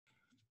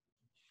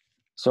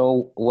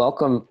So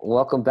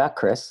welcome back,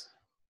 Chris,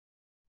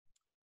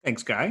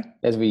 Thanks, Guy.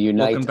 as we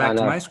Welcome unite back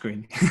to my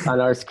screen.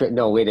 on our screen.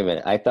 No, wait a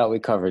minute. I thought we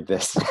covered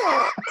this.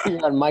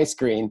 You're on my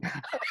screen.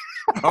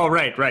 Oh,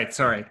 right.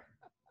 Sorry.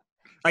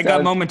 I got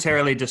So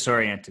momentarily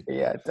disoriented.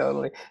 yeah,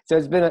 totally. So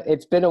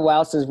it's been a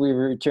while since we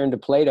returned to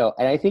Plato,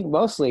 and I think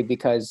mostly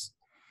because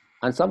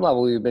on some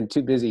level we've been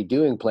too busy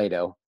doing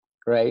Plato,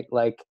 right?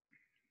 Like,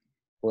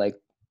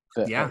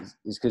 but Yeah.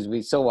 it's because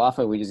we so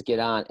often we just get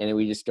on and then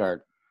we just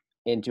start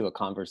into a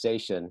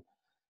conversation.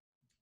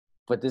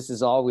 But this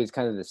is always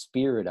kind of the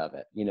spirit of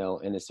it, in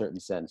a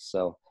certain sense.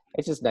 So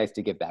it's just nice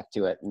to get back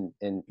to it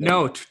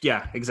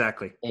Yeah,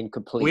 exactly. and We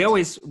complete.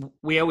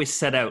 always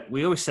set out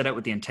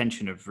with the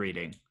intention of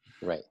reading,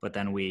 Right. but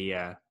then we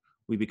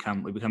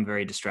become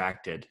very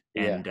distracted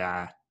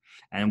Yeah.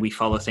 and we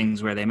follow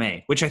things where they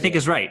may, which I think Yeah.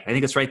 is right. I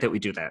think it's right that we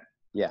do that.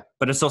 Yeah.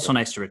 But it's also Yeah.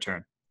 nice to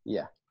return.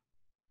 Yeah.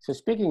 So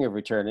speaking of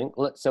returning,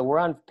 so we're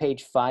on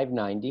page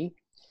 590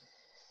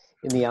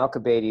 in the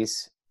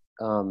Alcibiades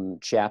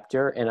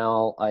chapter, and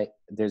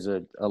there's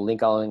a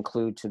link I'll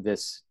include to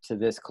this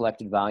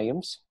collected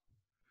volumes,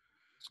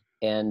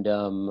 and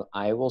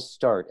I will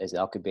start as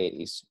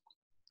Alcibiades.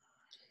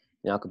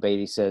 And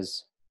Alcibiades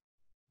says,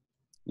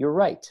 "You're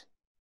right."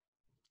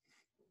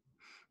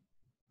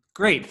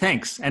 Great,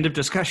 thanks. End of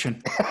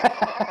discussion.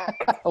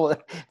 Well,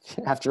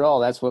 after all,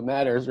 that's what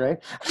matters, right?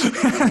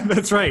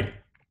 That's right.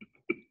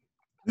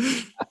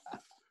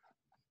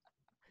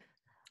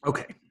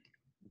 Okay.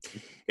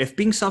 If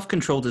being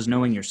self-controlled is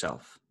knowing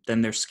yourself,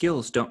 then their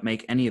skills don't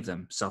make any of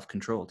them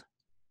self-controlled.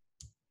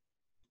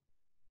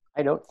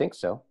 I don't think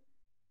so.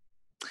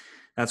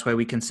 That's why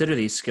we consider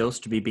these skills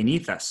to be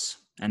beneath us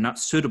and not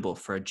suitable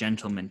for a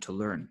gentleman to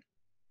learn.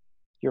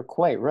 You're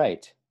quite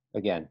right.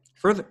 Again.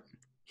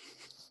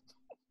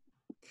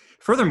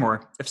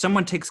 Furthermore, if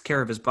someone takes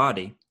care of his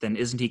body, then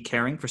isn't he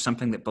caring for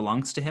something that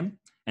belongs to him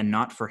and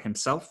not for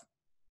himself?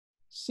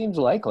 Seems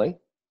likely.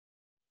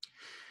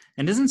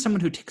 And isn't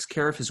someone who takes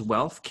care of his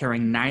wealth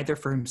caring neither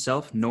for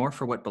himself nor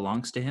for what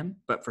belongs to him,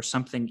 but for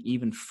something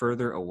even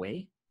further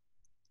away?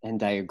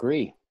 And I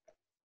agree.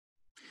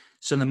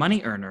 So the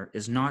money earner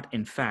is not,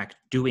 in fact,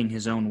 doing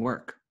his own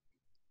work.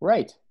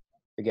 Right.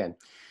 Again.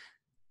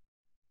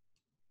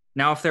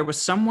 Now, if there was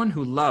someone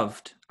who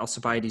loved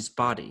Alcibiades'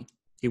 body,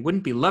 he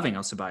wouldn't be loving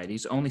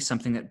Alcibiades, only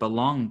something that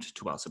belonged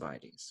to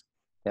Alcibiades.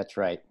 That's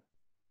right.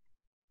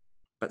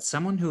 But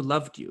someone who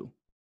loved you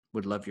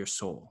would love your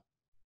soul.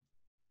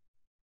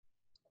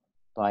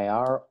 By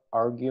our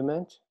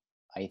argument,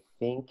 I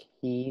think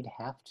he'd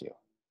have to.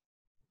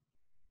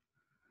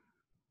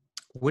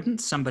 Wouldn't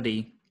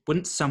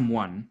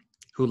someone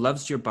who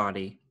loves your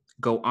body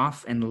go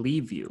off and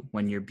leave you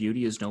when your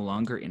beauty is no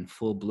longer in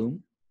full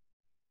bloom?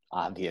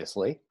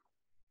 Obviously.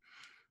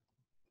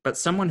 But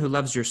someone who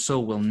loves your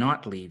soul will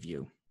not leave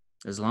you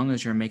as long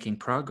as you're making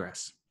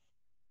progress.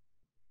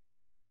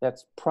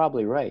 That's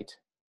probably right.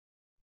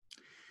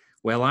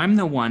 Well, I'm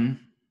the one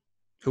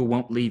who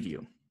won't leave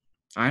you.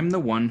 I'm the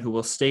one who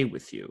will stay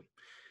with you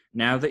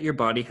now that your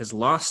body has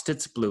lost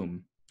its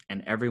bloom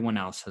and everyone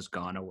else has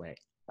gone away.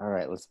 All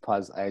right, let's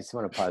pause. I just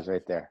want to pause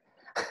right there.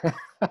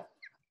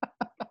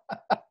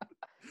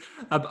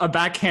 A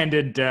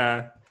backhanded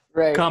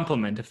Right.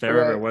 compliment, if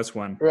there ever was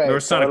one. Right, Or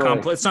it's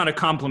totally. it's not a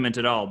compliment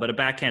at all, but a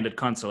backhanded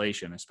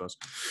consolation, I suppose.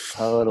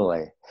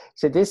 Totally.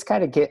 So this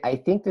kind of I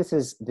think this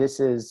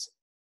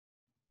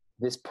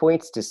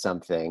points to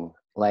something.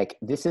 Like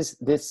this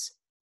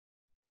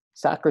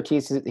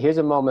Socrates, here's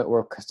a moment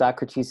where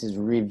Socrates is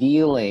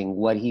revealing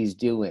what he's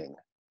doing,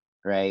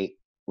 right?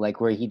 Like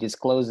where he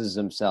discloses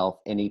himself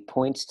and he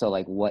points to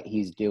like what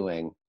he's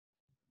doing.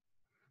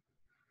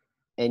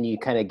 And you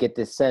kind of get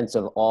this sense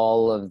of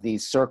all of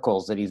these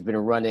circles that he's been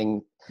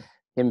running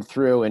him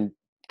through and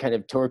kind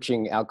of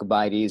torching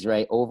Alcibiades,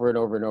 right? Over and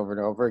over and over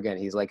and over again.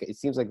 He's like, it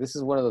seems like this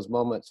is one of those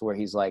moments where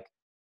he's like,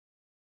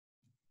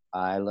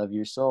 I love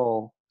your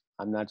soul.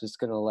 I'm not just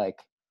going to like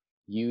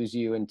use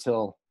you and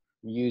throw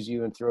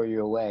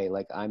you away.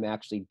 Like I'm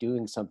actually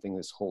doing something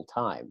this whole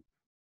time.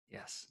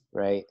 Yes.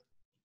 Right.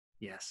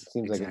 Yes. It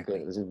seems exactly.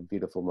 like this is a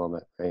beautiful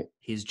moment, right?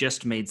 He's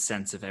just made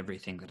sense of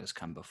everything that has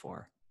come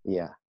before.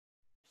 Yeah.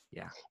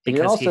 Yeah. And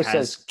Because he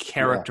has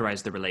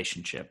characterized the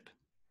relationship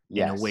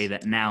in a way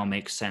that now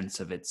makes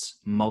sense of its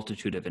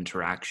multitude of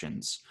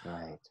interactions.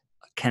 Right.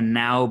 Can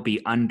now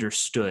be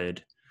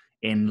understood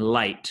in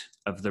light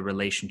of the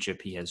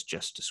relationship he has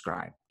just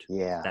described.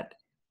 Yeah. That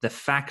the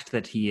fact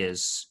that he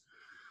has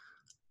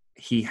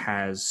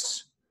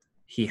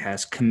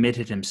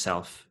committed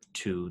himself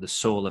to the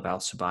soul of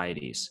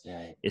Alcibiades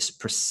is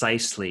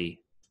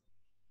precisely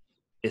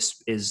is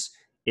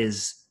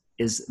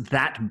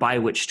that by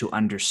which to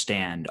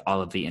understand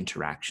all of the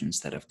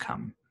interactions that have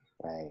come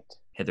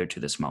hither to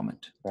this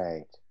moment.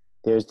 Right.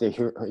 There's the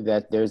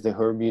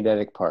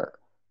hermeneutic part.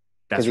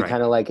 That's right. He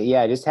kind of like,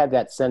 I just had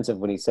that sense of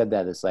when he said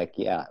that, it's like,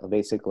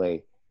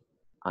 basically,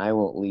 I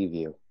won't leave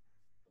you.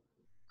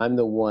 I'm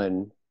the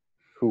one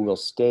who will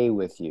stay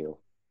with you.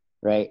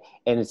 Right.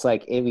 And it's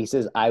like, if he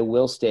says, I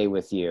will stay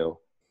with you,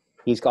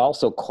 he's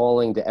also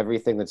calling to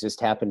everything that's just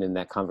happened in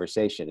that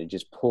conversation. It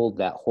just pulled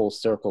that whole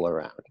circle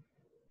around,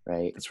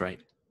 right? That's right.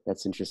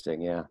 That's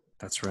interesting. Yeah.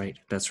 That's right.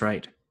 That's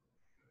right.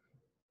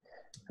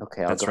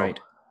 Okay, That's right.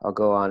 I'll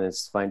go on and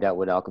find out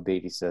what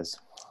Alcibiades says.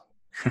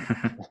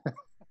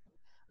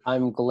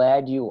 I'm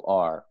glad you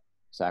are,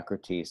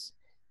 Socrates,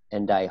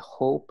 and I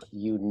hope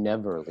you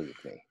never leave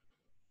me.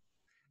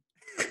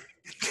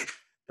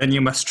 Then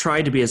you must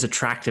try to be as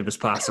attractive as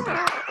possible.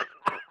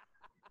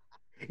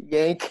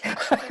 Yank.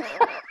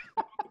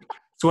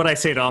 It's what I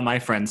say to all my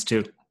friends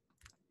too.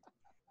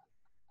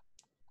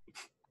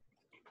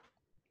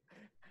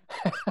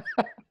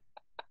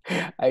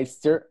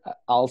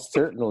 I'll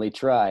certainly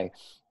try.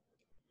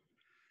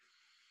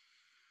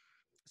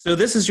 So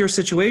this is your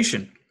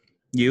situation.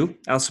 You,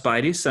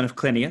 Alcibiades, son of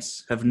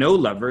Clinias, have no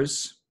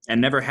lovers and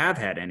never have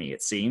had any,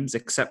 it seems,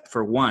 except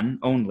for one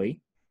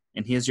only,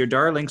 and he is your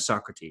darling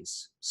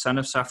Socrates, son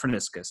of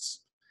Sophroniscus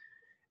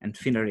and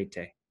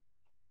Phaenarete.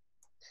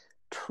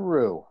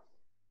 True.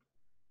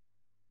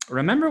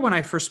 Remember when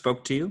I first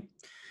spoke to you?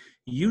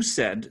 You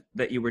said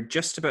that you were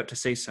just about to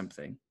say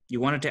something. You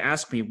wanted to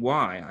ask me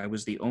why I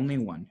was the only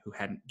one who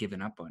hadn't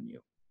given up on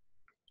you.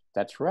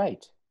 That's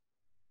right.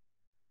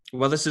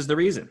 Well, this is the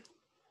reason.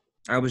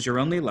 I was your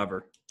only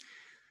lover.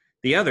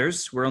 The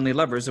others were only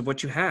lovers of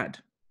what you had.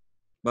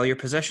 While your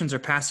possessions are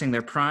passing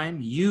their prime,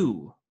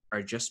 you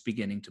are just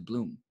beginning to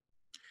bloom.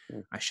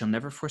 I shall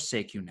never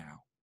forsake you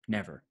now,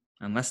 never,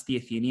 unless the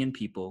Athenian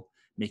people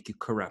make you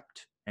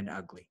corrupt and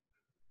ugly.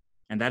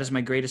 And that is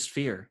my greatest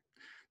fear,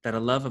 that a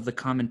love of the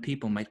common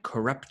people might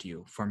corrupt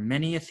you, for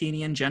many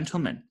Athenian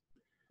gentlemen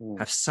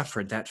have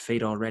suffered that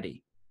fate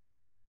already.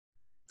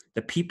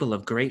 The people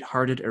of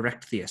great-hearted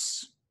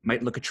Erechtheus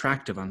might look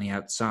attractive on the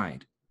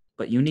outside,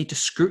 but you need to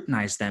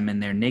scrutinize them in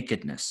their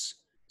nakedness,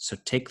 so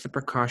take the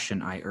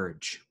precaution I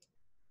urge.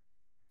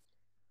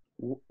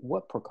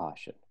 What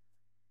precaution?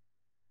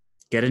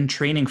 Get in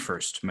training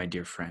first, my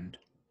dear friend,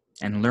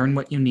 and learn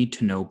what you need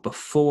to know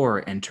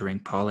before entering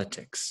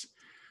politics.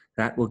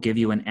 That will give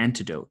you an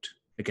antidote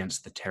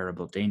against the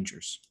terrible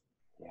dangers.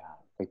 Yeah,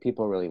 like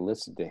people really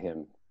listened to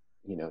him,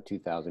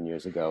 2,000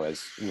 years ago,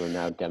 as we're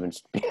now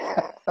demonstrating.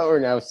 We're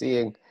now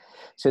seeing.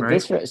 So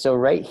right? so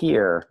right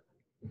here.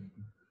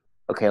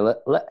 Okay,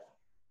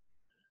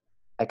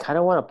 I kind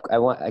of want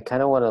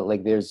to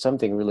like. There's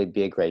something really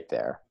big right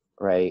there,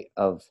 right?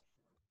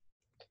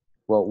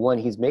 Well, one,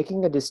 he's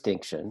making a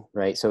distinction,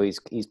 right? So he's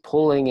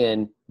pulling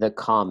in the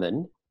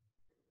common,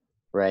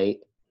 right?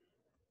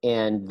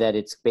 And that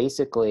it's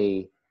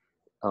basically,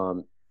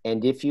 and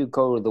if you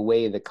go the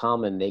way of the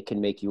common, they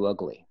can make you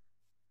ugly,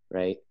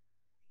 right?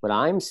 But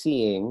I'm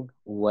seeing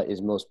what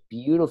is most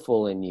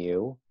beautiful in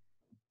you,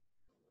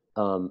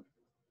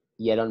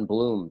 yet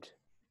unbloomed,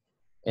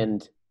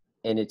 and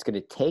it's going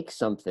to take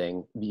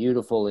something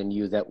beautiful in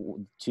you that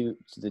to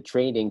the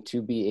training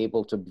to be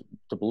able to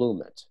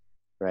bloom it,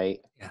 right?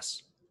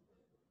 Yes.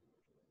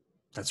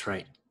 That's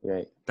right.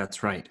 Right.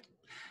 That's right.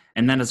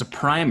 And then as a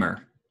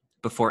primer,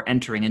 before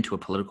entering into a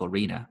political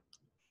arena,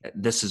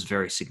 this is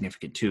very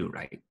significant too,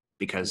 right?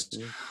 Because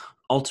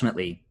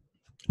ultimately,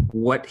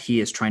 what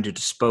he is trying to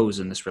dispose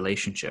in this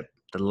relationship,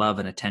 the love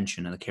and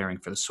attention and the caring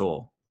for the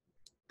soul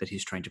that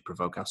he's trying to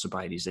provoke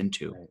Alcibiades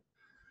into,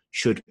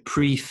 should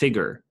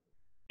prefigure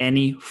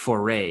any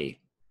foray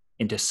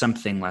into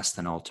something less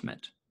than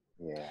ultimate.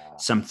 Yeah.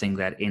 Something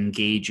that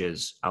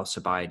engages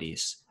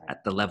Alcibiades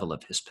at the level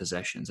of his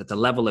possessions, at the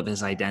level of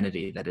his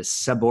identity that is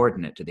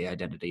subordinate to the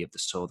identity of the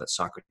soul that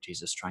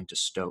Socrates is trying to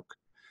stoke.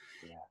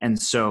 Yeah. And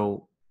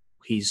so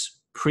he's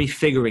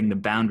prefiguring the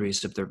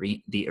boundaries of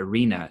the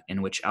arena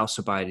in which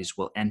Alcibiades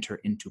will enter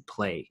into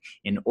play,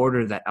 in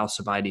order that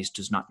Alcibiades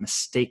does not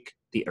mistake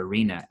the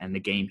arena and the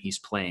game he's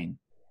playing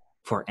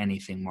for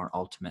anything more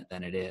ultimate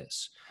than it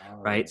is,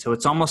 right? So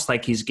it's almost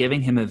like he's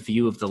giving him a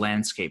view of the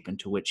landscape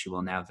into which he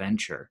will now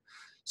venture,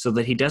 so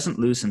that he doesn't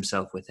lose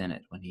himself within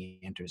it when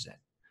he enters it.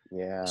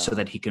 Yeah. So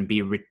that he can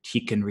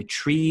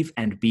retrieve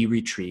and be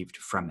retrieved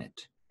from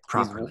it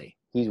properly.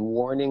 He's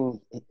warning.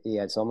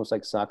 Yeah, it's almost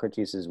like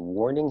Socrates is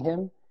warning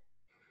him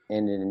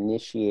and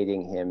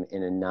initiating him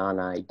in a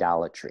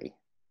non-idolatry.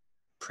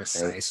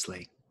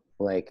 Precisely.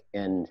 Like,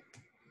 and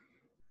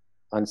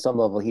on some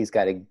level, he's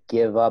got to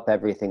give up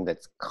everything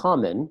that's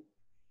common,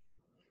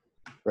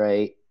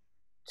 right,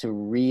 to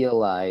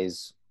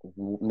realize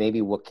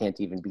maybe what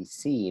can't even be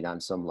seen on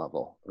some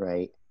level,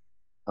 right?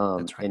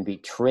 That's right. And be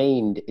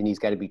trained, and he's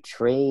got to be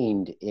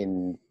trained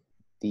in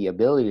the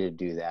ability to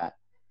do that,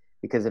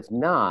 because if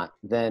not,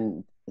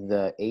 then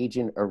the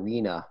agent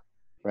arena,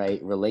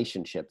 right,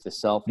 relationship, the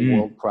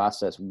self-world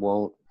process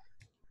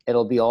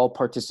it'll be all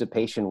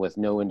participation with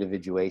no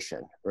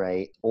individuation,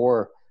 right?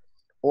 Or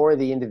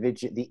the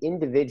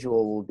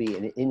individual will be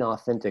an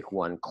inauthentic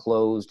one,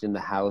 closed in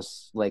the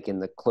house, like in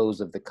the close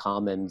of the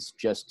commons,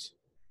 just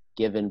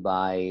given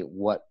by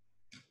what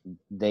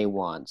they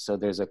want. So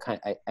there's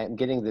I'm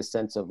getting this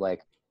sense of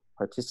like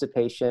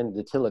participation,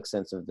 the Tillich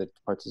sense of the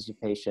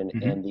participation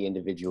and the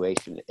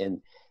individuation. And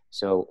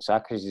so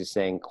Socrates is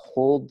saying,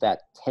 hold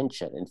that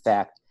tension. In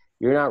fact,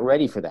 you're not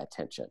ready for that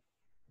tension.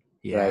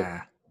 Yeah.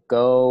 Right?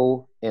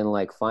 go and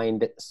like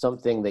find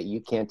something that you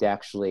can't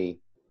actually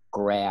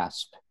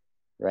grasp,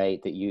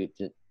 right? That you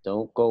just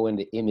don't go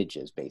into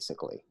images,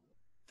 basically.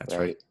 That's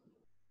right.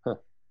 Huh.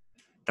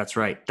 That's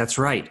right. That's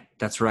right.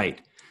 That's right.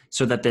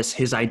 So that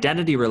his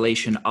identity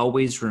relation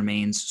always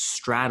remains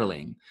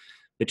straddling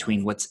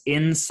between what's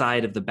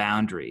inside of the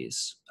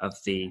boundaries of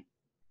the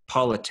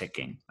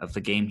politicking of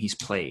the game he's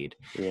played,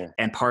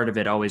 and part of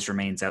it always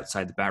remains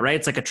outside the boundary. Right?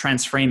 It's like a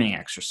transframing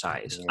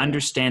exercise,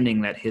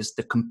 understanding that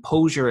the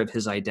composure of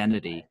his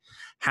identity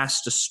has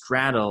to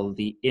straddle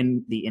the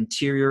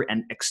interior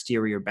and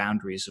exterior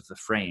boundaries of the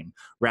frame,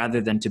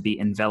 rather than to be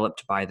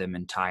enveloped by them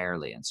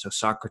entirely. And so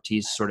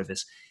Socrates sort of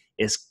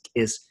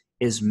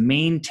is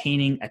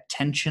maintaining a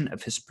tension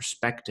of his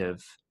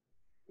perspective,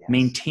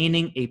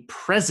 maintaining a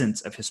presence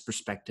of his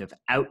perspective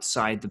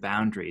outside the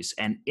boundaries,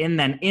 and in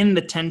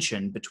the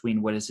tension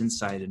between what is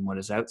inside and what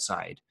is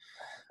outside,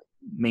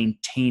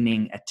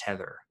 maintaining a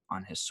tether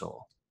on his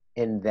soul.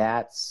 And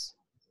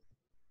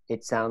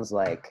it sounds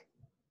like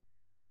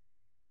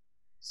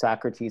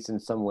Socrates in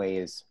some way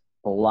is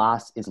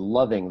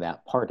loving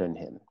that part in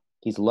him.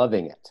 He's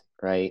loving it,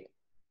 right?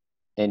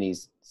 And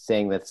he's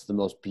saying that's the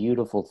most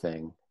beautiful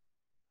thing.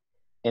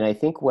 And I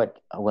think what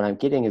I'm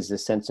getting is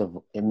this sense of,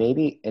 and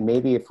maybe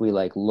if we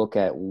like look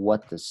at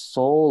what the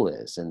soul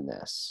is in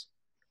this,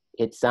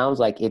 it sounds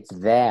like it's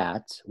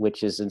that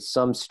which is in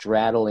some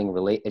straddling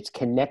it's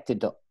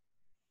connected to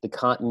the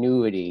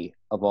continuity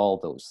of all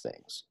those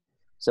things.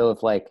 So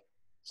if like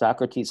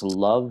Socrates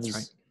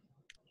loves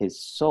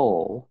his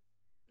soul,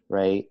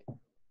 right?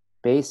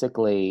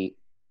 Basically,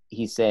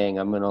 he's saying,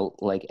 I'm going to,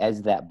 like,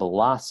 as that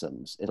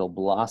blossoms, it'll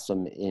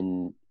blossom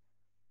in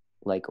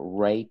like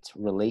right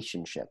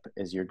relationship,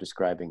 as you're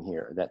describing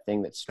here, that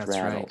thing that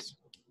straddles.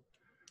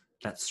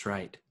 That's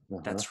right.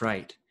 That's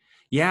right.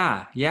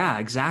 Yeah,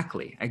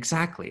 exactly.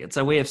 It's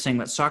a way of saying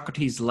that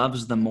Socrates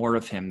loves the more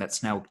of him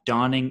that's now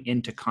dawning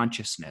into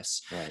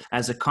consciousness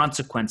as a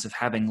consequence of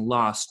having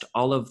lost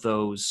all of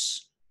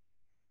those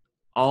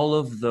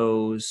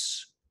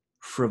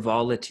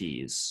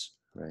frivolities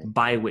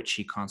by which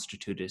he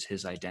constituted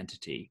his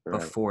identity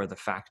before the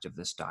fact of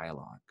this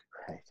dialogue.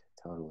 Right,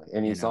 totally.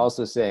 And he's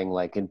also saying,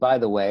 like, and by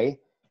the way,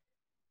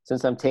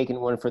 since I'm taking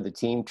one for the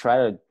team, try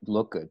to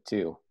look good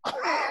too.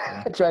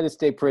 Try to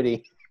stay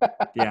pretty.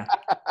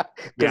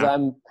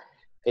 Because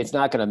it's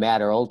not going to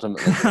matter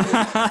ultimately.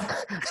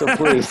 So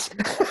please.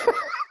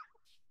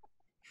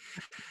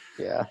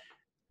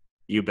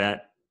 You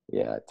bet.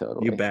 Yeah,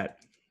 totally.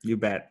 You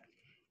bet.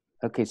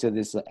 Okay, so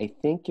this, I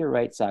think you're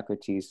right,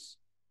 Socrates.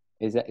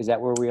 Is that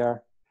where we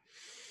are?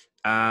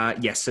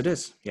 Yes, it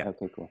is. Yeah.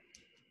 Okay, cool.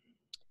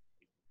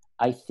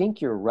 I think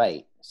you're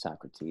right,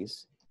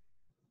 Socrates.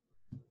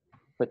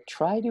 But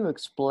try to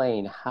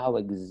explain how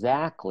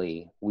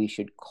exactly we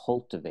should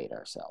cultivate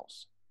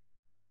ourselves.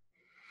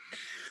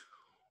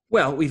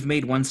 Well, we've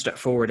made one step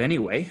forward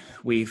anyway.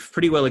 We've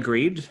pretty well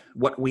agreed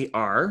what we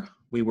are.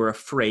 We were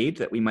afraid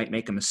that we might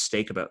make a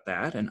mistake about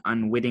that and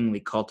unwittingly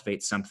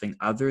cultivate something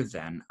other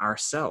than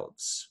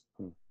ourselves.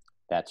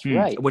 That's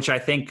right. Which I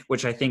think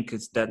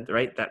is that,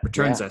 right? That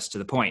returns us to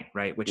the point,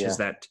 right? Which is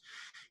that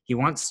he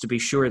wants to be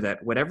sure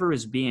that whatever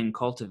is being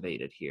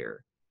cultivated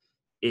here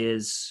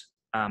is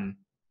the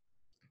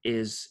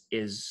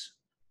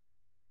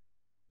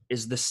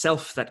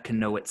self that can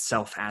know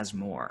itself as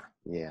more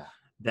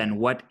than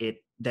what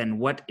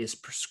is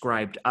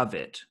prescribed of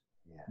it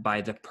by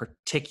the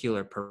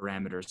particular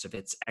parameters of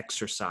its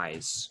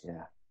exercise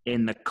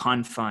in the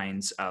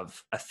confines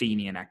of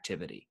Athenian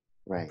activity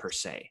per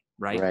se,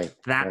 right?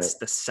 That's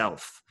the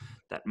self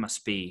that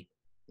must be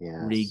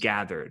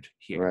regathered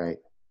here. Right.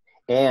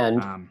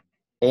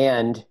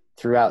 And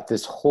throughout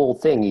this whole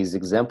thing, he's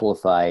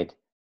exemplified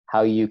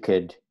how you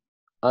could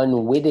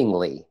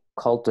unwittingly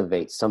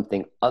cultivate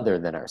something other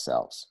than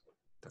ourselves.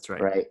 That's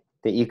right. Right.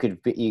 That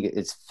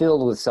it's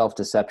filled with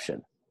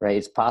self-deception, right?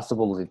 It's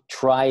possible to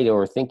try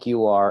or think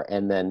you are,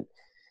 and then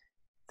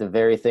the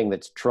very thing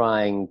that's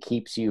trying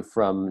keeps you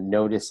from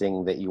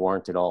noticing that you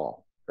aren't at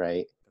all,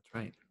 right? That's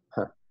right.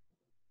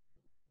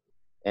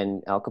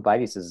 And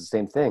Alcibiades is the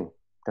same thing.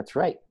 That's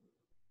right.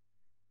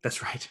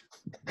 That's right.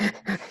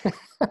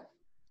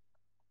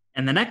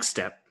 And the next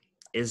step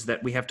is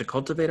that we have to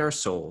cultivate our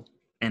soul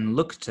and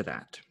look to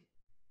that.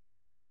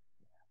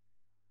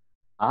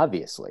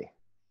 Obviously.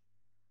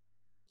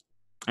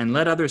 And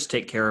let others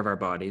take care of our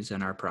bodies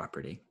and our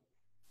property.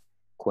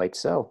 Quite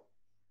so.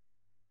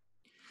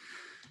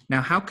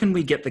 Now, how can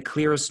we get the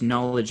clearest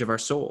knowledge of our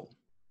soul?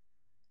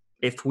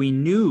 If we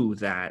knew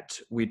that,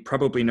 we'd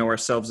probably know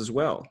ourselves as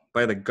well.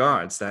 By the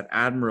gods, that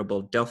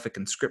admirable Delphic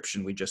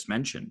inscription we just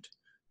mentioned.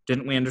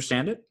 Didn't we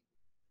understand it?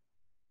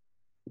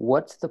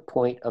 What's the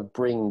point of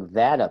bringing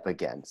that up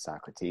again,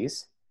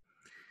 Socrates?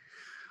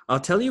 I'll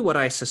tell you what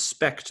I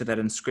suspect that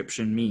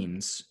inscription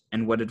means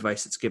and what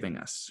advice it's giving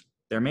us.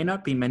 There may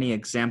not be many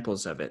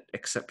examples of it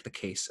except the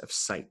case of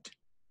sight.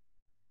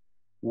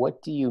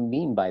 What do you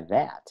mean by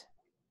that?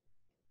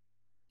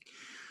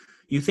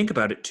 You think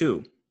about it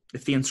too.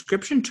 If the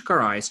inscription took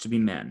our eyes to be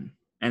men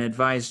and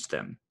advised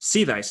them,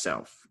 see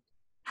thyself,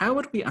 how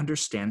would we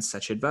understand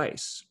such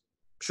advice?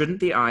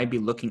 Shouldn't the eye be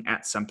looking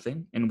at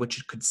something in which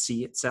it could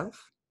see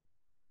itself?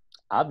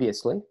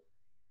 Obviously.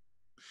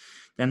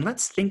 Then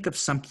let's think of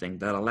something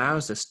that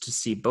allows us to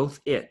see both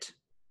it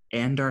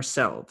and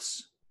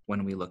ourselves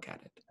when we look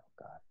at it.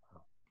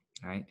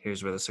 All right,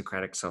 here's where the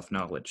Socratic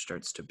self-knowledge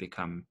starts to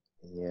become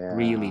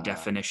really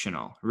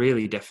definitional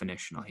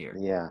here.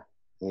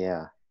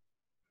 Yeah.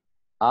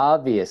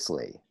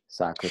 Obviously,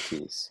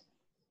 Socrates,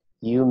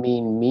 you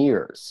mean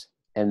mirrors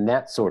and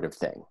that sort of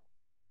thing.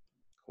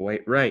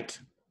 Quite right.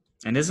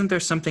 And isn't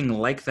there something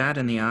like that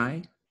in the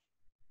eye,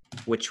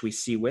 which we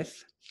see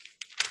with?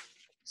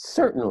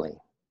 Certainly.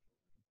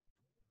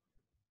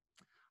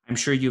 I'm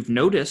sure you've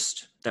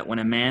noticed that when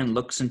a man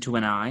looks into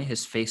an eye,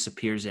 his face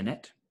appears in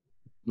it,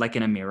 like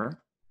in a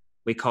mirror.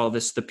 We call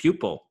this the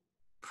pupil,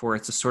 for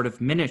it's a sort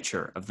of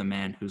miniature of the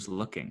man who's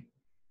looking.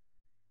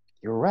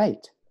 You're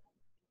right.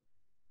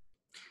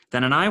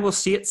 Then an eye will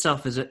see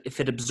itself as if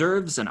it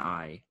observes an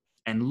eye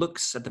and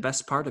looks at the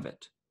best part of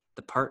it,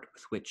 the part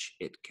with which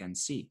it can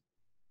see.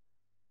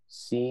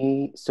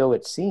 See, so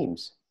it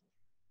seems.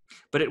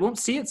 But it won't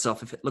see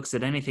itself if it looks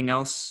at anything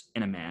else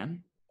in a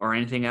man or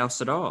anything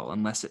else at all,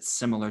 unless it's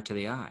similar to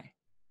the eye.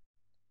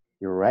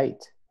 You're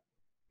right.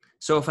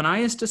 So if an eye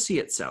is to see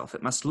itself,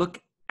 it must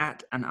look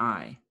at an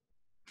eye,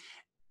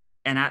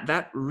 and at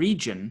that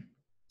region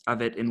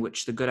of it in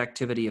which the good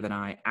activity of an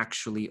eye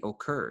actually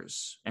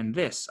occurs. And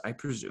this, I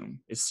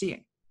presume, is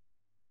seeing.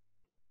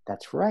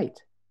 That's right.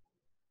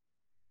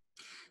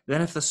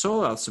 Then if the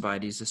soul,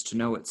 Alcibiades, is to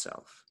know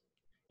itself,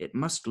 it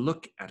must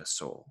look at a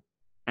soul,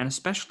 and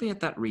especially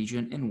at that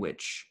region in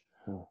which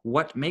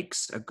what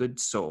makes a good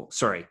soul.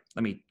 Sorry,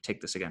 let me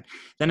take this again.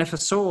 Then if the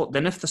soul,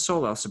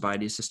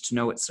 Alcibiades, is to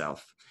know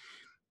itself,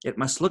 it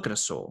must look at a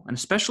soul, and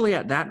especially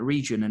at that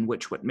region in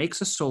which what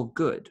makes a soul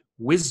good,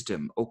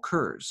 wisdom,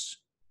 occurs,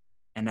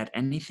 and at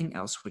anything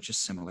else which is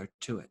similar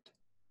to it.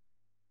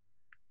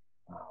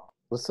 Wow.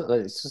 I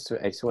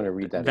just want to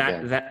read that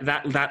again.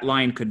 That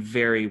line could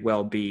very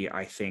well be,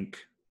 I think,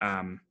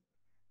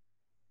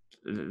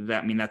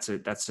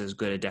 that's as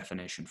good a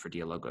definition for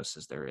dialogos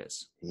as there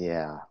is.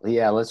 Yeah.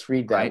 Let's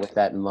read that with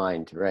that in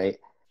mind, right?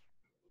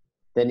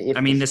 Then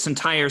this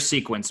entire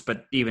sequence,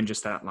 but even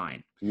just that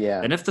line.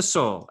 Yeah. Then if the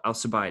soul,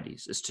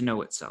 Alcibiades, is to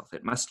know itself,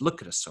 it must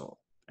look at a soul,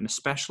 and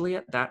especially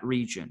at that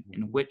region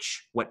in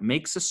which what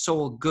makes a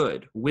soul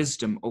good,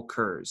 wisdom,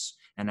 occurs,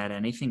 and at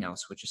anything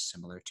else which is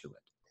similar to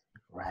it.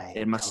 Right.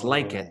 It must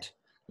like it,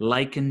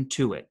 liken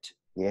to it.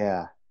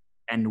 Yeah.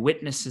 And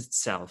witness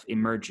itself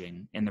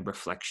emerging in the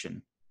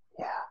reflection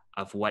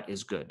of what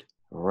is good.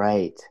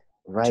 Right.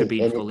 To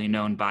be fully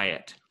known by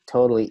it.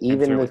 Totally.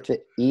 Even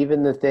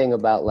the thing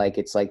about like,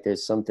 it's like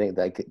there's something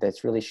like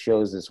that's really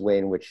shows this way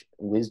in which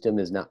wisdom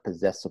is not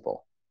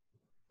possessible.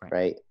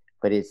 Right.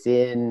 But it's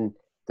in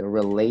the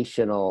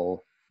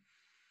relational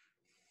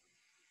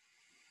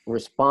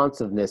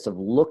responsiveness of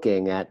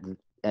looking at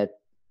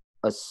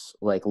us,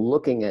 like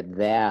looking at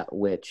that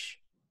which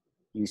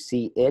you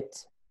see it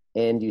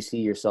and you see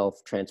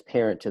yourself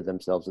transparent to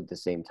themselves at the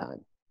same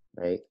time.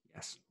 Right.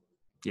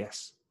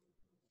 Yes.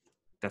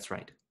 That's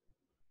right.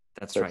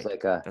 That's so right.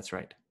 That's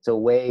right. It's a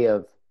way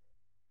of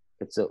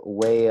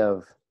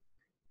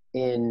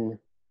in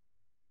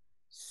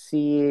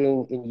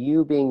seeing, in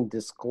you being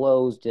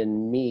disclosed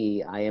in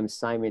me, I am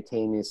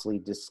simultaneously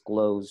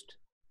disclosed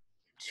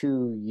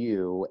to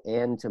you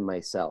and to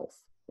myself,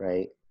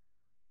 right?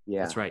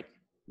 Yeah. That's right.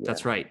 Yeah.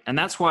 That's right. And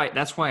that's why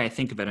I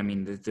think of it. I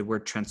mean, the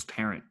word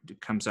transparent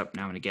comes up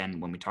now and again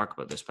when we talk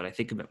about this, but I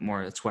think of it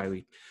more, that's why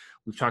we've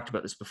talked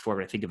about this before,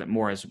 but I think of it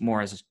more as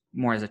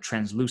a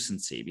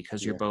translucency,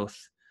 because you're both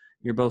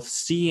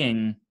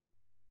seeing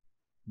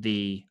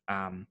the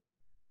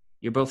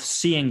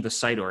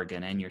sight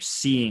organ and you're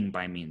seeing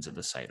by means of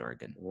the sight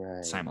organ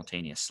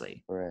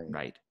simultaneously.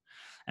 Right.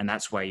 And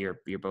that's why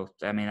you're both,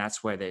 I mean,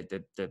 that's why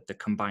the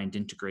combined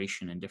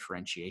integration and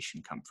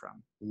differentiation come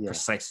from,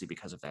 precisely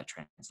because of that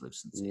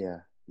translucency.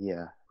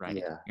 Yeah. Right.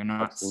 Yeah, you're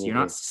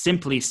not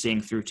simply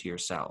seeing through to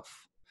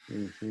yourself.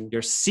 Mm-hmm.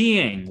 You're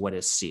seeing what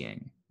is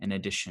seeing in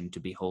addition to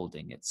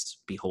beholding. It's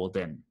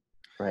beholden.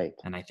 Right.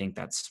 And I think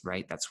that's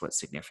right. That's what's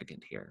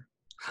significant here.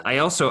 I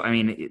also, I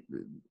mean,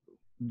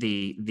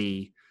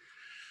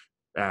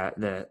 at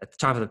the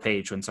top of the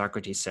page when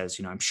Socrates says,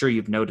 I'm sure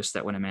you've noticed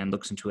that when a man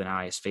looks into an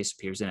eye, his face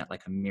appears in it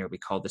like a mirror. We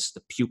call this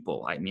the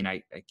pupil. I mean,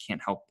 I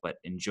can't help but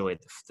enjoy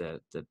that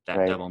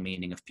double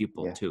meaning of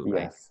pupil too,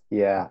 right? Yes.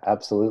 Yeah,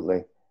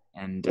 absolutely.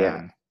 And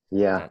that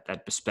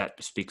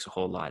bespeaks a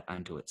whole lot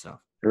unto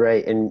itself.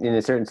 Right. And in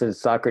a certain sense,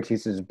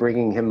 Socrates is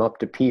bringing him up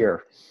to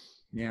peer.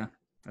 Yeah,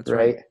 that's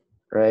right.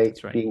 Right.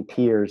 That's right. Being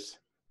peers.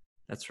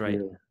 That's right.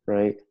 Yeah.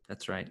 Right.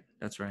 That's right.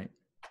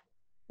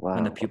 Wow.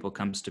 When the pupil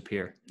comes to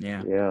peer.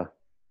 Yeah. Yeah.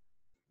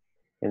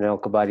 And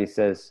Alcibiades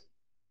says,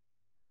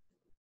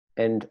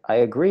 and I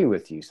agree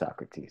with you,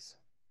 Socrates.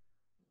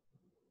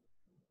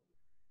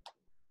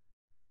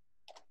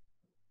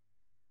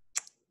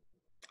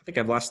 I think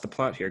I've lost the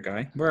plot here,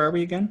 Guy. Where are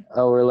we again?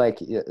 Oh, we're like,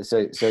 so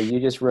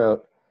you just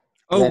wrote.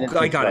 Oh,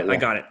 I got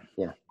it.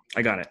 Yeah.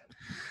 I got it.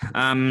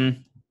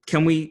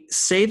 Can we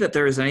say that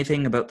there is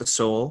anything about the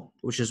soul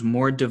which is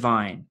more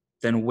divine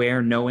than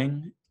where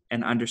knowing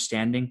and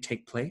understanding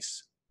take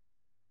place?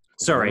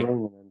 Sorry,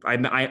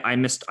 I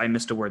missed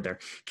a word there.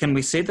 Can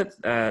we say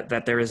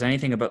that there is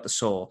anything about the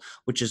soul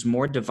which is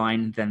more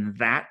divine than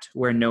that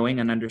where knowing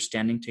and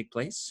understanding take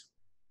place?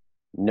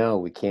 No,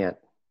 we can't.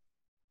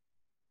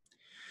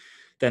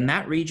 Then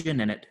that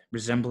region in it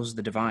resembles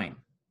the divine.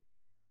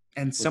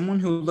 And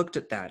someone who looked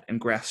at that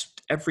and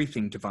grasped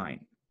everything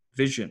divine,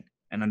 vision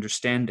and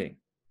understanding,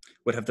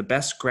 would have the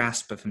best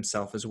grasp of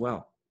himself as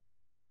well.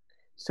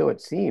 So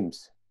it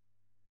seems.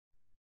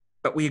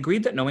 But we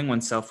agreed that knowing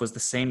oneself was the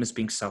same as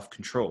being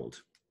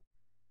self-controlled.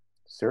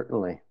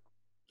 Certainly.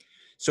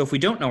 So if we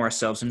don't know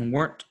ourselves and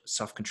weren't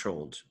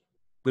self-controlled,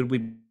 would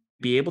we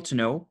be able to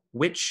know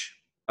which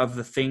of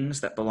the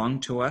things that belong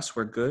to us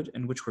were good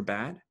and which were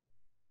bad?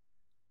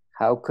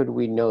 How could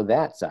we know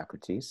that,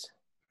 Socrates?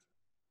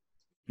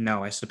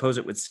 No, I suppose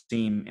it would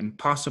seem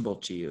impossible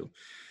to you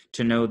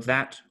to know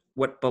that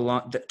what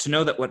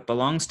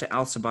belongs to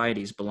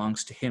Alcibiades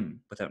belongs to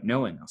him without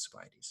knowing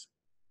Alcibiades.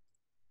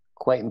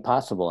 Quite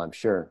impossible, I'm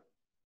sure.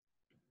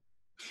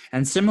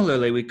 And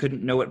similarly, we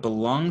couldn't know what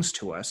belongs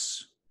to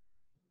us.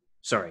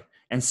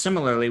 And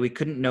similarly, we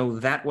couldn't know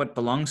that what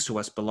belongs to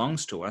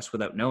us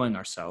without knowing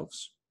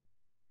ourselves.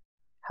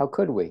 How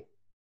could we?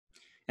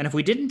 And if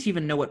we didn't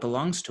even know what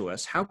belongs to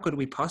us, how could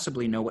we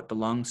possibly know what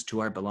belongs to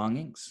our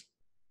belongings?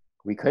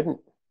 We couldn't.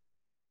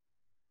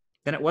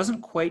 Then it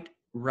wasn't quite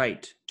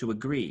right to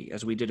agree,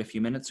 as we did a few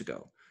minutes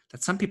ago,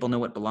 that some people know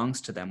what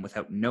belongs to them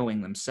without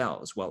knowing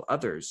themselves, while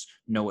others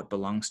know what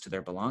belongs to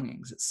their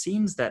belongings. It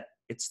seems that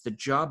it's the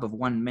job of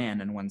one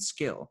man and one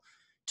skill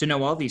to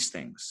know all these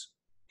things,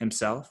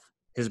 himself,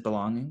 his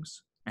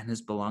belongings, and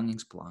his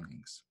belongings'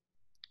 belongings.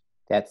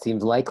 That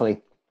seems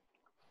likely.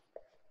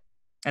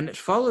 And it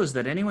follows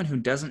that anyone who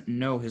doesn't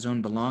know his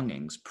own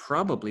belongings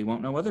probably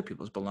won't know other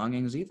people's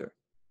belongings either.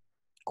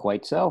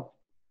 Quite so.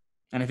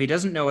 And if he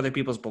doesn't know other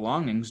people's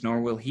belongings, nor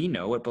will he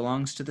know what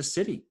belongs to the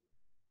city.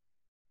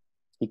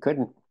 He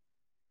couldn't.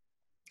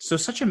 So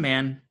such a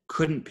man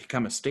couldn't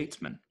become a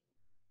statesman.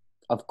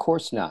 Of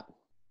course not.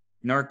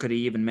 Nor could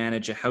he even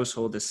manage a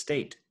household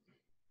estate.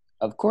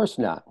 Of course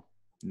not.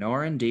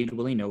 Nor indeed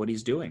will he know what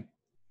he's doing.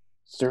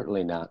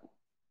 Certainly not.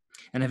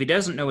 And if he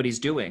doesn't know what he's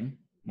doing,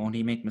 won't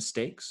he make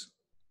mistakes?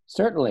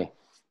 Certainly.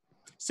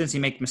 Since he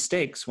makes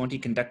mistakes, won't he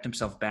conduct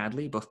himself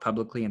badly, both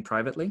publicly and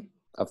privately?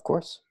 Of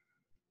course.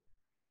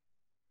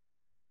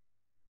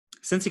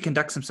 Since he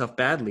conducts himself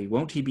badly,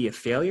 won't he be a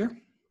failure?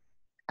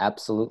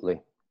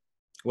 Absolutely.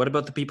 What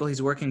about the people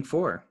he's working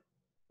for?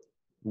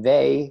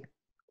 They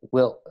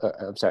will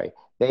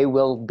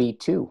be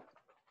too.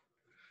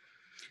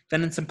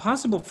 Then it's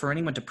impossible for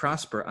anyone to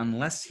prosper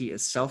unless he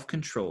is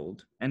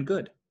self-controlled and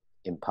good.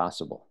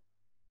 Impossible.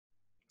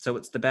 So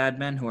it's the bad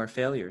men who are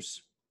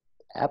failures.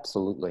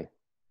 Absolutely.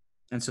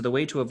 And so the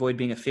way to avoid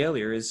being a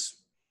failure is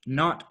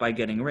not by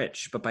getting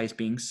rich, but by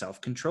being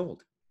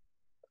self-controlled.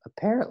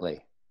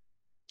 Apparently.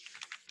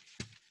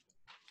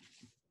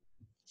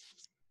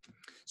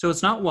 So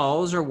it's not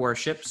walls or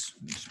warships.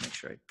 Let me just make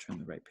sure I turn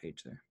the right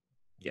page there.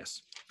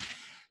 Yes.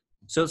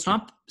 So it's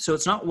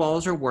not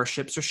walls or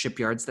warships or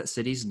shipyards that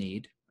cities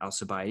need,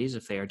 Alcibiades,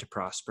 if they are to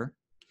prosper,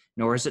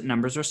 nor is it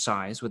numbers or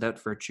size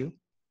without virtue.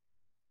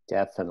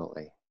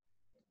 Definitely.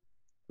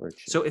 Virtue.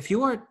 So if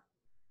you are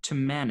to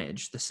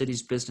manage the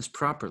city's business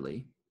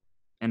properly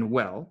and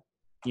well,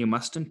 you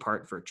must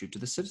impart virtue to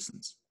the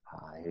citizens.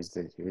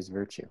 Here's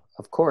virtue.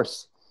 Of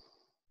course.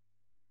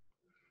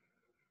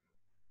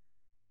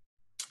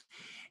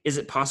 Is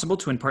it possible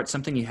to impart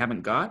something you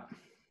haven't got?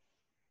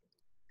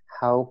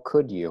 How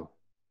could you?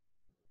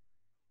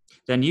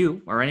 Then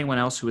you, or anyone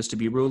else who is to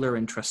be ruler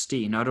and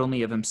trustee, not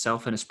only of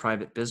himself and his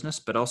private business,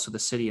 but also the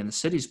city and the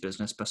city's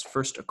business, must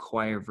first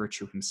acquire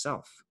virtue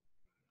himself.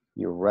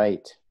 You're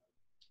right.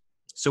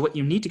 So what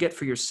you need to get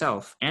for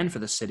yourself and for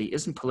the city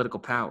isn't political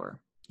power,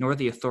 nor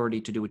the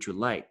authority to do what you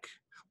like.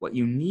 What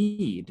you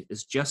need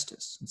is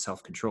justice and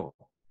self-control.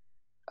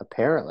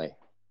 Apparently.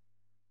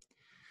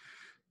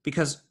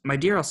 Because, my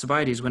dear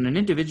Alcibiades, when an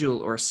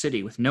individual or a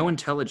city with no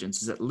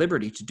intelligence is at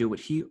liberty to do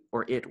what he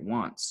or it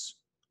wants,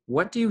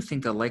 what do you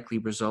think the likely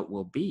result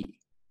will be?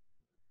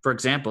 For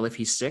example, if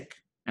he's sick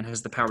and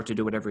has the power to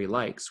do whatever he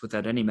likes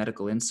without any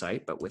medical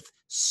insight, but with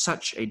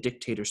such a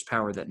dictator's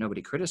power that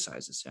nobody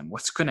criticizes him,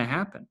 what's going to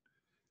happen?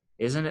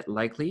 Isn't it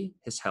likely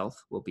his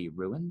health will be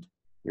ruined?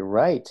 You're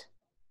right.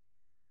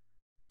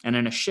 And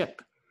in a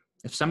ship,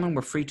 if someone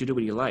were free to do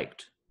what he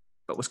liked,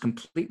 but was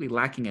completely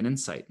lacking in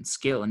insight and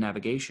skill in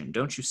navigation,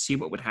 don't you see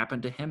what would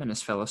happen to him and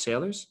his fellow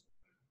sailors?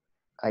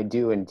 I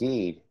do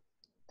indeed.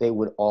 They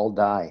would all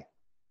die.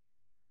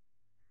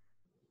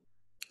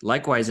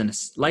 Likewise,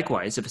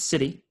 if a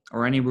city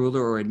or any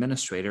ruler or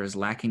administrator is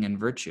lacking in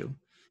virtue,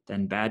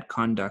 then bad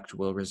conduct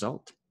will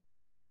result.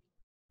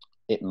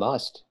 It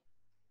must.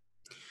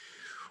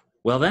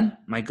 Well then,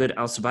 my good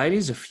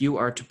Alcibiades, if you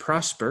are to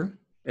prosper,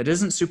 it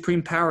isn't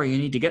supreme power you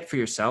need to get for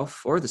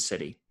yourself or the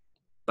city,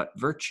 but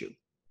virtue.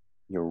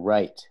 You're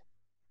right.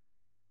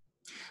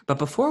 But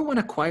before one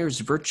acquires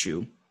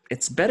virtue,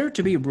 It's better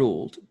to be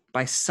ruled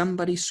by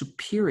somebody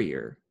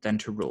superior than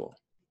to rule.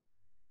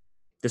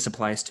 This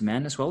applies to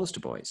men as well as to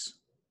boys.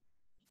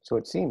 So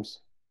it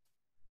seems.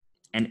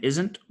 And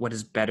isn't what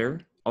is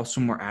better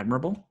also more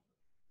admirable?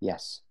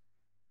 Yes.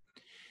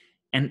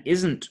 And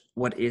isn't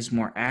what is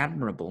more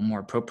admirable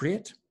more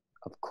appropriate?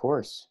 Of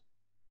course.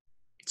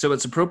 So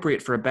it's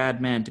appropriate for a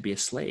bad man to be a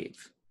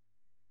slave,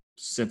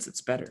 since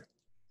it's better.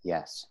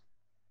 Yes.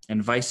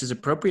 And vice is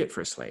appropriate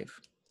for a slave.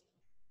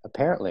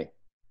 Apparently.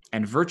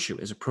 And virtue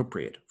is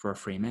appropriate for a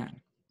free man.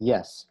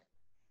 Yes.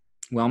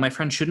 Well, my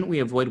friend, shouldn't we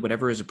avoid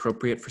whatever is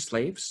appropriate for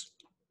slaves?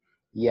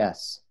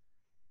 Yes.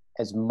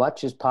 As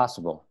much as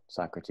possible,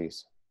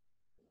 Socrates.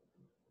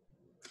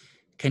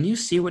 Can you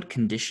see what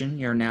condition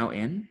you're now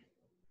in?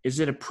 Is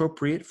it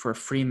appropriate for a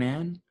free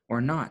man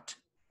or not?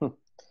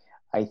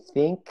 I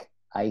think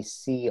I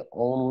see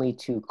only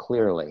too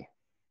clearly.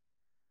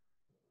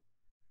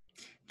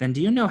 Then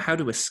do you know how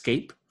to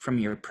escape from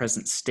your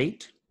present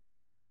state?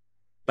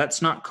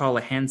 Let's not call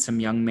a handsome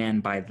young man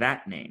by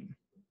that name.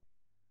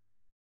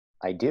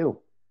 I do.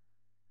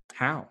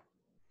 How?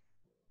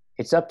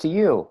 It's up to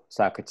you,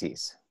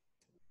 Socrates.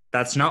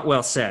 That's not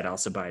well said,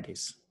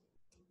 Alcibiades.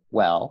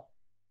 Well,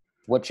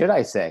 what should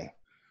I say?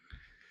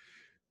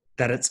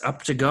 That it's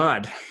up to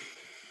God.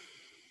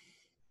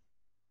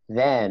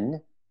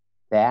 Then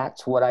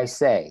that's what I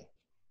say.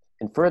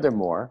 And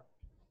furthermore,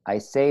 I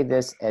say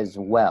this as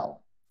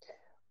well.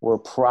 We're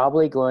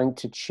probably going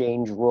to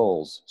change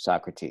roles,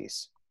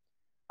 Socrates.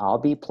 I'll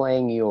be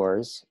playing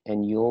yours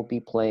and you'll be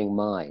playing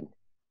mine.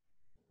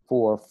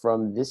 For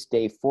from this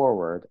day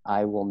forward,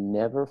 I will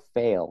never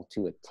fail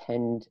to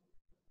attend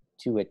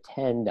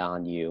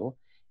on you,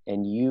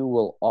 and you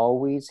will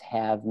always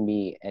have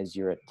me as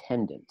your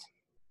attendant.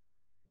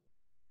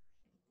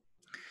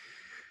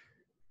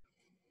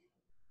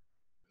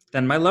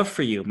 Then my love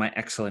for you, my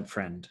excellent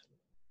friend,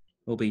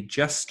 will be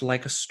just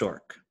like a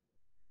stork.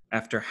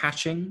 After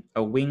hatching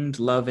a winged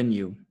love in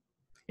you,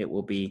 it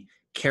will be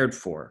cared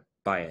for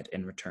by it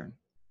in return.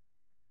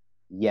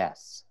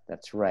 Yes,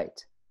 that's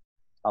right.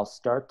 I'll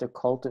start to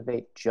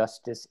cultivate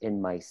justice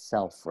in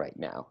myself right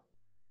now.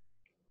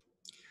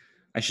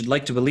 I should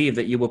like to believe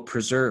that you will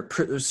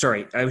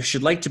I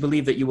should like to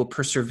believe that you will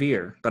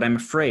persevere, but I'm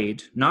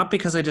afraid, not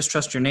because I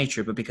distrust your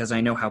nature, but because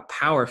I know how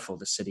powerful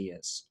the city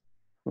is.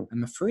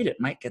 I'm afraid it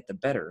might get the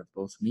better of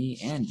both me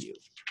and you.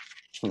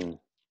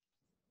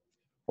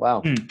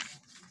 Wow.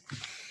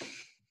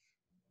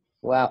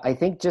 Wow, I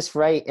think just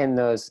right in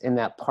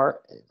that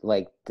part,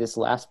 like this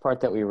last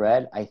part that we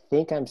read, I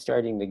think I'm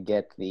starting to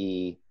get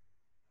the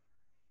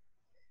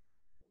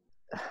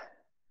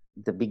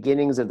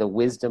beginnings of the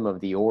wisdom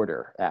of the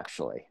order,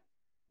 actually.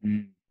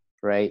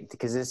 Right?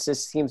 Because it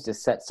just seems to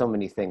set so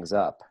many things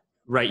up.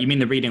 Right, you mean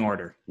the reading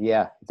order?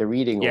 Yeah, the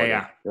reading order.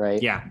 Yeah.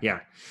 Right? Yeah.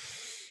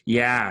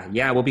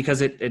 Well,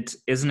 because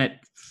isn't it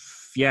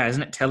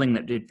telling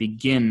that it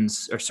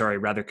begins, or sorry,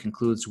 rather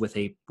concludes with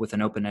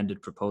an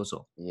open-ended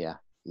proposal?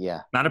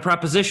 Yeah. Not a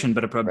proposition,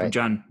 but right.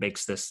 John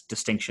makes this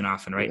distinction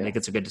often, right? Yeah. I think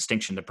it's a good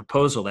distinction. The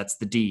proposal, that's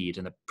the deed,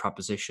 and the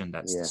proposition,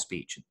 that's the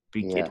speech.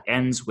 It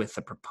ends with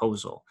a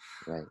proposal.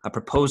 Right. A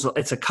proposal,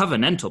 it's a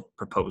covenantal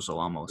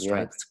proposal almost,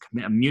 right? It's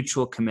a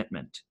mutual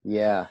commitment.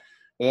 Yeah.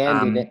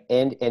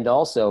 And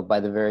also by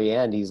the very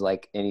end, he's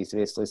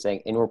basically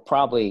saying, and we're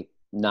probably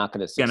not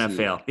going to succeed. Gonna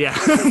fail. Yeah.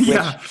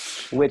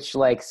 Which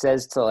like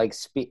says to like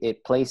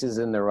it places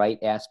in the right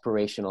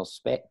aspirational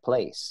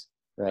place,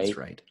 right? That's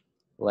right.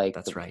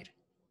 That's right.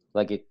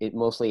 Like it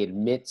mostly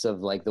admits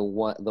of like the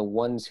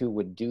ones who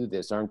would do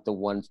this aren't the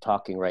ones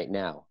talking right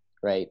now,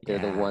 right? They're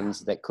the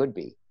ones that could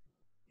be.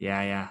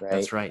 Yeah.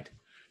 Right?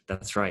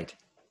 That's right.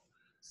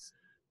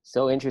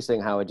 So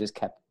interesting how it just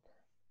kept.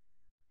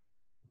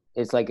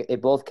 It's like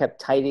it both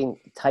kept tightening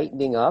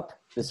up.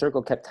 The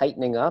circle kept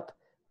tightening up,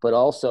 but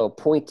also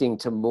pointing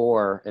to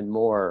more and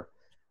more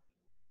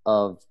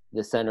of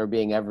the center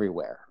being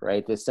everywhere,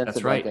 right? This sense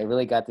of like I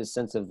really got this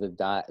sense of the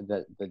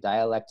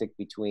dialectic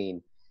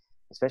between,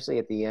 especially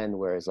at the end,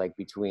 where it's like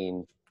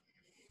between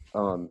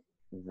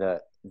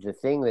the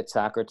thing that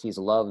Socrates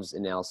loves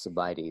in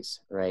Alcibiades,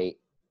 right,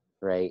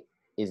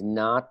 is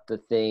not the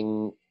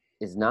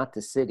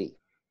city,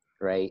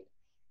 right?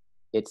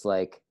 It's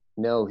like,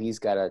 no,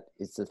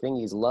 it's the thing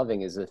he's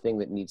loving is the thing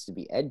that needs to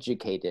be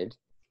educated,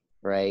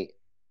 right?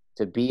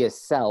 To be a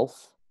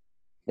self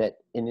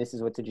and this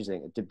is what's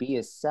interesting, to be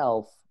a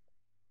self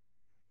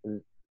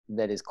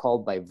that is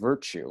called by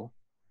virtue,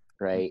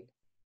 right?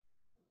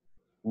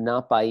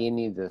 Not by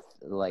any of the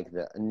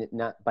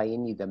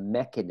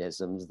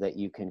mechanisms that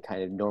you can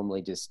kind of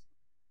normally just,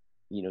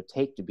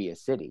 take to be a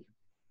city,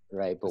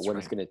 right? But what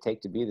it's going to take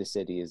to be the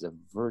city is a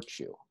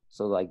virtue.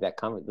 So like that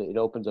comment, it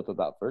opens up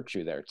about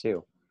virtue there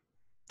too.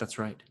 That's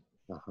right.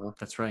 Uh-huh.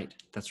 That's right.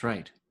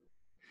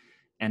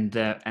 And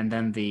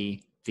then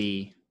the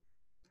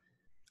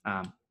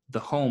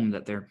home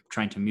that they're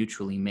trying to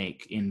mutually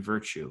make in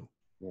virtue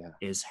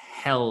is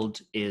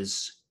held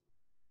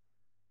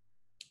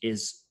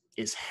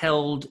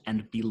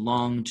and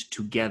belonged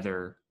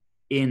together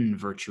in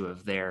virtue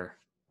of their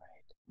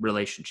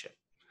relationship.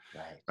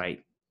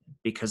 Right.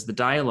 because the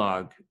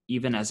dialogue,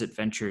 even as it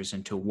ventures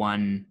into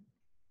one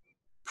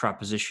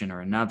proposition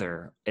or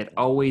another, it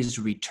always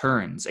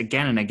returns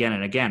again and again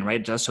and again,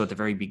 right? It does so at the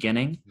very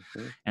beginning,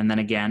 and then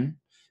again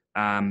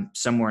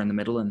somewhere in the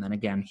middle, and then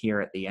again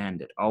here at the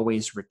end. It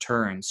always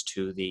returns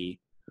to the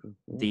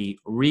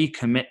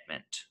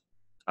recommitment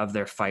of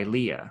their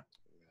philia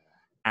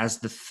as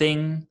the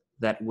thing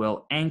that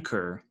will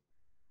anchor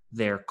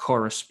their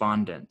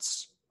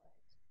correspondence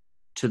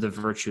to the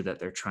virtue that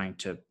they're trying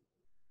to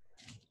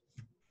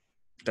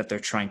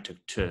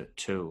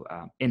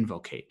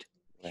invocate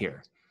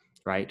here,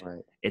 right?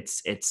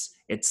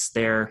 It's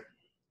their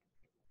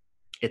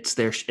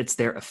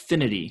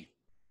affinity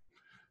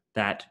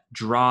that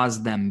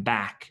draws them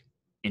back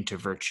into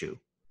virtue.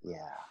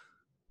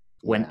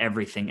 When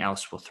everything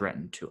else will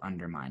threaten to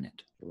undermine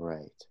it.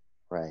 Right.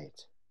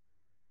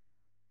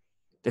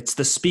 It's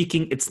the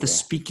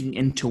speaking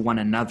into one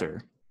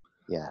another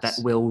that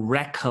will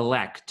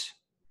recollect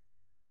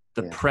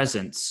the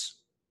presence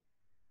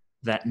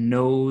that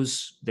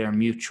knows their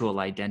mutual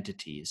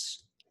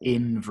identities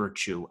in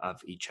virtue of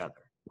each other.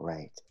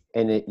 Right.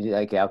 And it,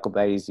 like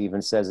Alcibiades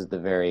even says at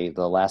the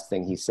last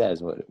thing he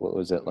says, what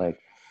was it like?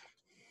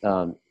 He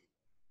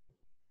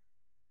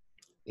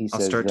I'll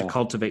says, start to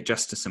cultivate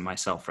justice in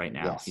myself right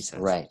now, he says.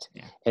 Right.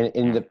 Yeah. And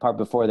in the part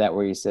before that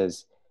where he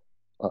says,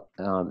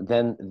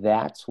 then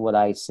that's what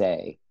I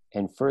say.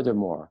 And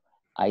furthermore,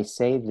 I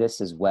say this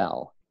as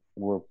well.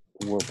 We're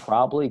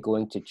probably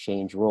going to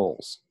change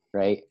roles,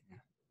 right?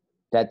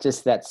 That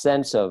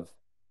sense of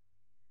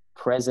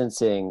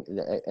presencing,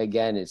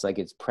 again, it's like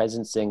it's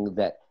presencing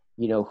that,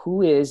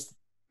 who is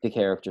the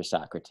character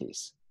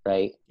Socrates,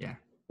 right? Yeah.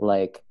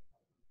 Like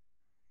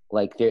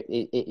there,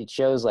 it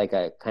shows like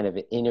a kind of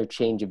an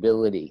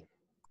interchangeability,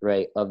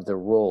 right, of the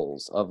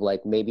roles, of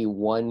like maybe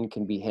one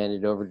can be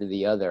handed over to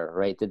the other,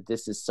 right? That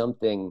this is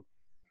something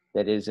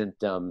that isn't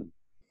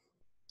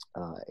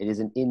it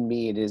isn't in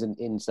me, it isn't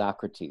in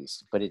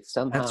Socrates, but it's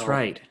somehow, that's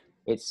right,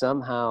 it's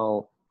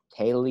somehow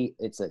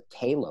it's a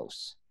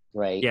telos,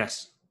 right?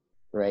 Yes.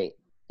 Right.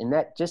 And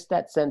that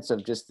sense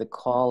of just the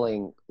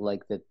calling,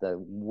 like that the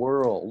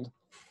world,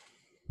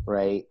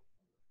 right,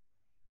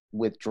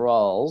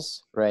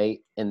 withdrawals, right,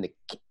 and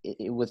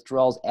it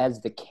withdrawals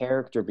as the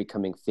character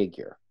becoming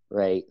figure,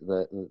 right?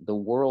 The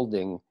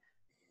worlding,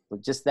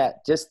 just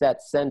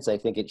that sense. I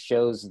think it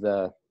shows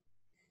the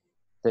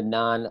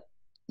non.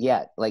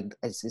 Yeah, like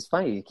it's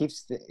funny.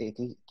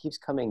 It keeps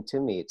coming to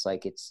me. It's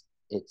like it's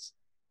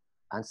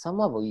on some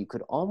level you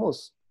could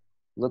almost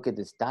look at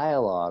this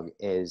dialogue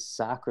as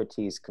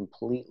Socrates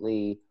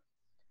completely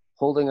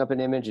holding up an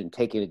image and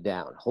taking it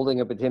down,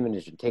 holding up an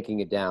image and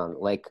taking it down,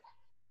 like,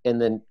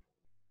 and then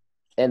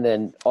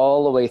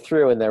all the way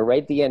through, and then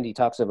right at the end he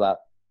talks about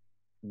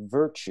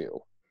virtue,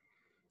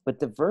 but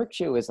the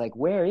virtue is like,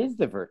 where is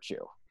the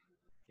virtue?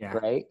 Yeah.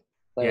 Right.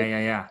 Like,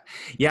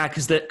 yeah,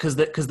 because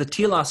the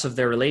telos of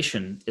their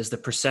relation is the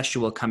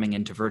processual coming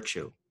into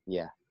virtue.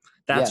 Yeah.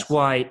 That's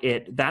why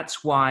it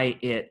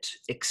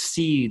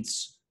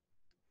exceeds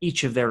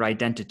each of their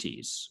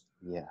identities.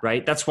 Yeah.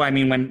 Right. That's why, I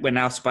mean, when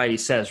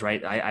Alcibiades says,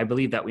 right, I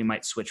believe that we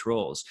might switch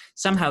roles.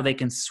 Somehow they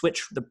can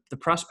switch. The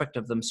prospect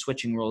of them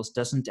switching roles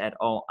doesn't at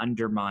all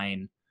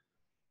undermine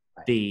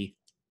the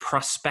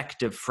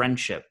prospective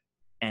friendship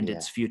and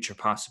its future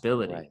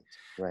possibility.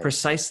 Right.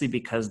 Precisely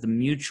because the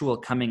mutual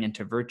coming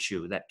into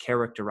virtue that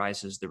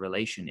characterizes the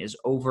relation is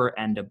over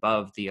and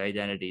above the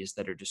identities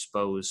that are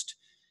disposed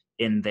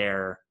in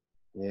the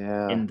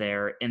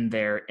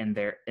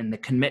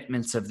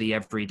commitments of the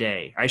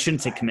everyday. I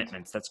shouldn't say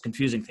commitments, that's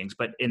confusing things,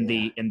 but in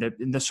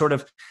the sort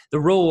of the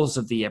roles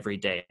of the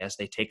everyday as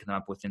they take them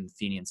up within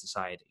Athenian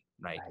society,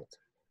 right?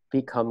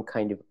 Become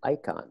kind of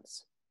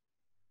icons.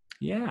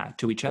 Yeah,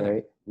 to each other.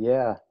 Right?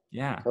 Yeah.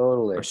 Yeah.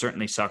 Totally. Or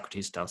certainly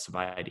Socrates to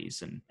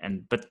Alcibiades,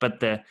 but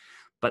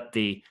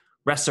the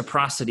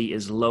reciprocity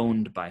is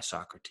loaned by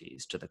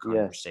Socrates to the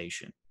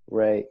conversation.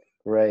 Right.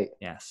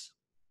 Yes.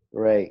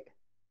 Right.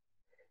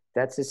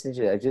 That's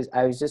essentially.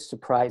 I was just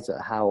surprised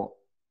at how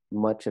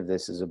much of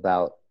this is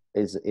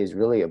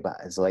really about.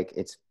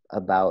 It's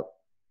about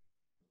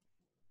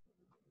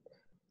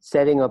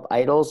setting up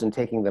idols and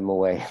taking them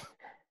away.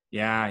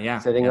 Yeah.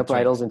 Setting up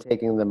idols and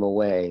taking them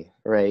away.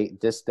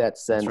 Right. Just that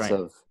sense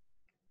of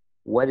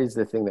what is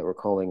the thing that we're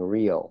calling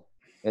real,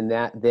 and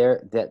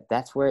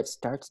that's where it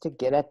starts to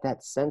get at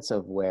that sense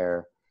of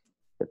where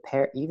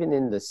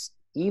even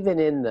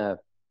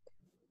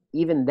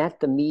that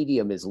the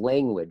medium is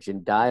language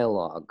and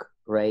dialogue,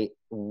 right?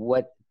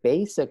 What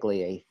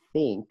basically I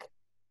think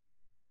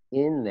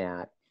in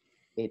that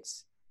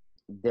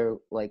they're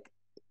like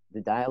the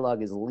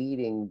dialogue is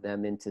leading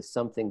them into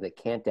something that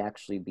can't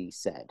actually be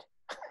said,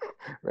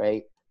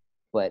 right?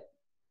 But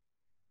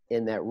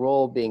in that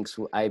role being,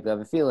 I have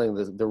a feeling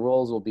the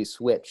roles will be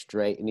switched,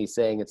 right? And he's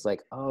saying it's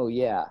like, oh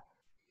yeah,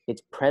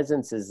 its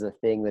presence is the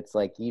thing that's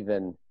like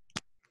even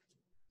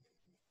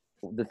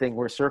the thing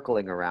we're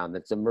circling around,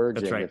 that's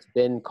emerging, that's right. That's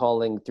been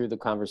calling through the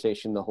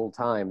conversation the whole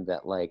time,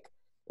 that like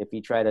if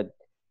you try to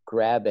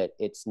grab it,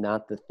 it's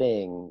not the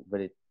thing,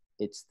 but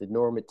it's the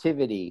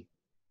normativity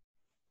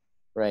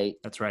right?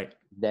 That's right.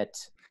 That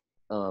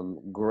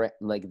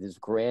like is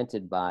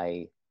granted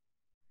by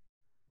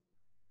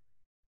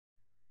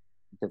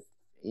the,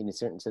 in a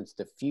certain sense,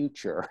 the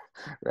future,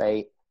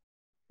 right?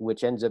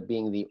 Which ends up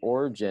being the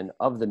origin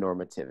of the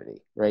normativity,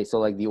 right? So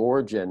like the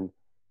origin,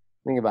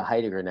 think about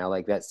Heidegger now,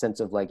 like that sense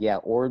of like, yeah,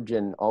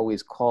 origin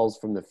always calls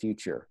from the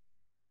future,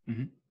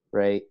 Mm-hmm.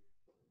 right?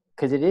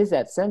 Because it is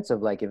that sense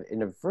of like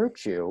in a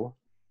virtue,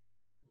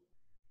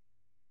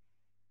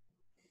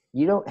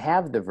 you don't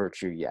have the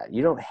virtue yet.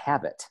 You don't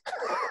have it,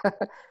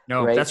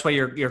 No, right? that's why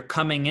you're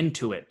coming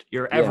into it.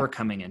 You're Yeah. ever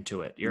coming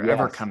into it. You're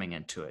ever Yes. coming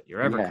into it.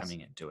 You're ever Yes. coming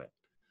into it.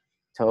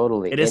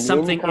 Totally. It is And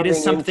in something. It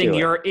is coming something.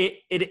 into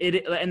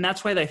it, And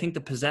that's why I think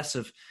the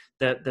possessive,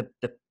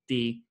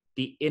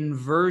 the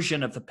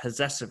inversion of the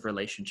possessive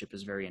relationship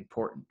is very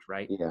important,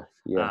 right? yeah,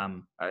 yeah,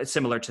 It's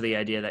similar to the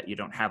idea that you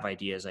don't have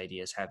ideas,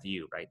 ideas have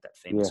you, right? That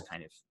famous yeah,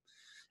 kind of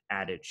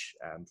adage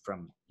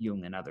from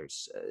Jung and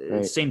others.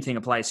 right. Same thing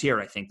applies here,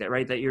 I think, that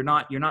right, that you're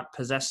not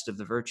possessed of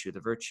the virtue. The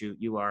virtue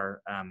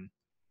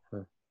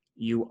Huh.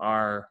 you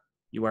are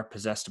you are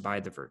possessed by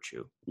the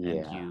virtue,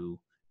 and Yeah,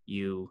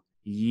 you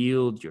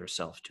yield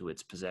yourself to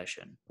its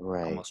possession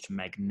right, almost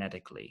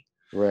magnetically,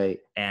 right.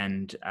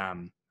 and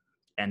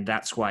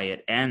that's why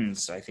it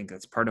ends. I think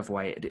that's part of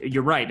why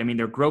you're right. I mean,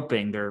 they're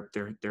groping,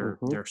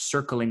 Mm-hmm, they're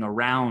circling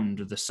around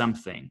the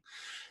something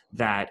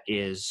that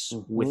is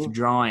mm-hmm.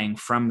 withdrawing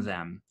from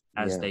them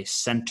as Yeah, they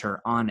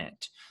center on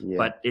it. yeah,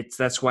 But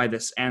that's why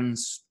this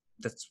ends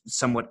that's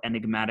somewhat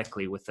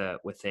enigmatically with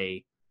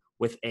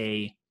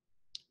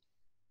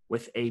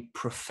a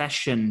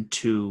profession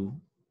to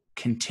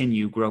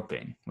continue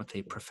groping, with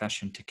a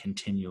profession to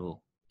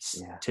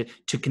yeah,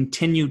 to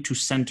continue to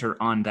center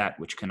on that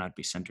which cannot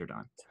be centered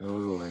on.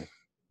 totally.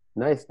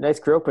 Nice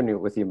groping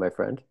with you, my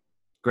friend.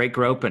 Great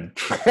groping.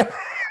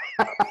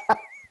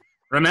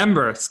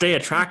 Remember, stay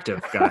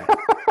attractive, guy.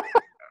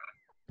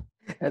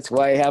 That's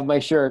why I have my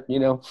shirt, you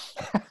know.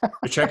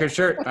 The checkered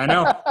shirt. I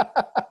know.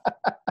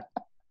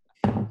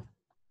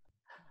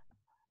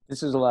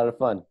 This was a lot of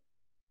fun.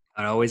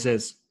 It always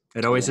is.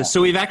 It always Yeah. is.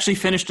 So we've actually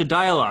finished a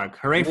dialogue.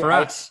 Hooray for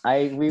us.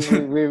 We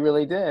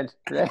really did.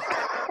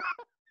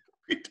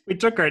 We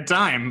took our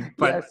time,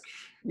 but Yes.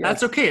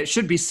 that's Yes. okay. It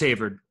should be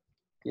savored.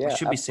 It Yeah,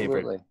 should be savored.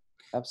 absolutely.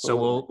 So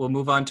Absolutely. we'll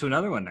move on to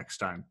another one next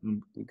time.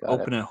 You got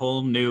it. Open a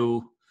whole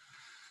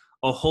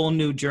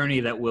new journey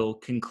that will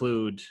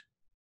conclude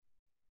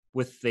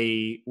with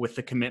the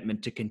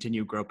commitment to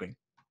continue groping.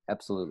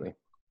 Absolutely.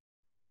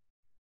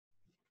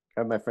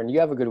 All right, my friend. You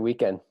have a good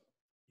weekend.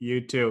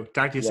 You too.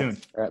 Talk to you Yes. soon.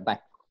 All right. Bye.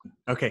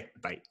 Okay.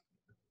 Bye.